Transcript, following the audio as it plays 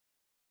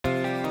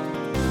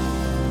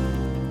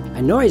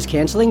a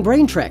noise-canceling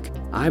brain trick.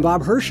 I'm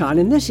Bob Hirschon,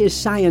 and this is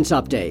Science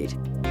Update.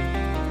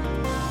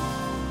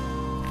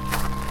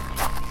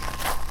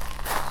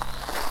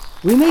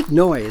 We make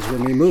noise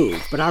when we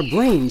move, but our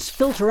brains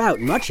filter out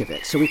much of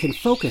it so we can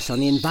focus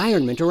on the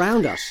environment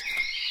around us.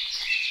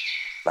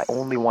 I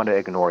only want to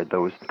ignore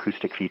those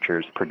acoustic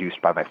features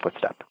produced by my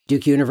footstep.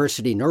 Duke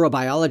University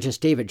neurobiologist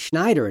David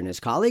Schneider and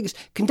his colleagues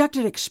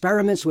conducted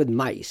experiments with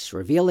mice,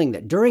 revealing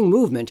that during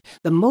movement,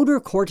 the motor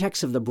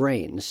cortex of the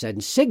brain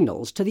sends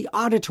signals to the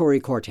auditory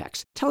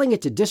cortex, telling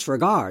it to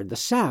disregard the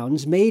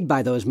sounds made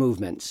by those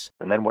movements.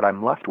 And then what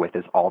I'm left with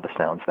is all the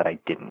sounds that I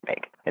didn't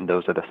make. And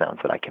those are the sounds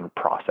that I can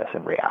process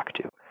and react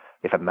to.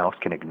 If a mouse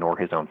can ignore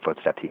his own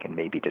footsteps, he can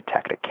maybe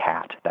detect a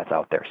cat that's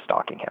out there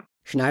stalking him.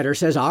 Schneider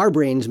says our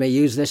brains may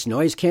use this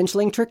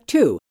noise-canceling trick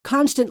too,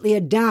 constantly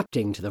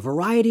adapting to the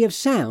variety of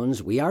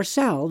sounds we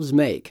ourselves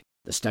make.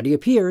 The study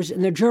appears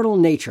in the journal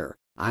Nature.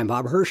 I'm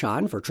Bob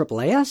Hirschon for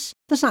AAAS,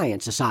 the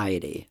Science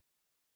Society.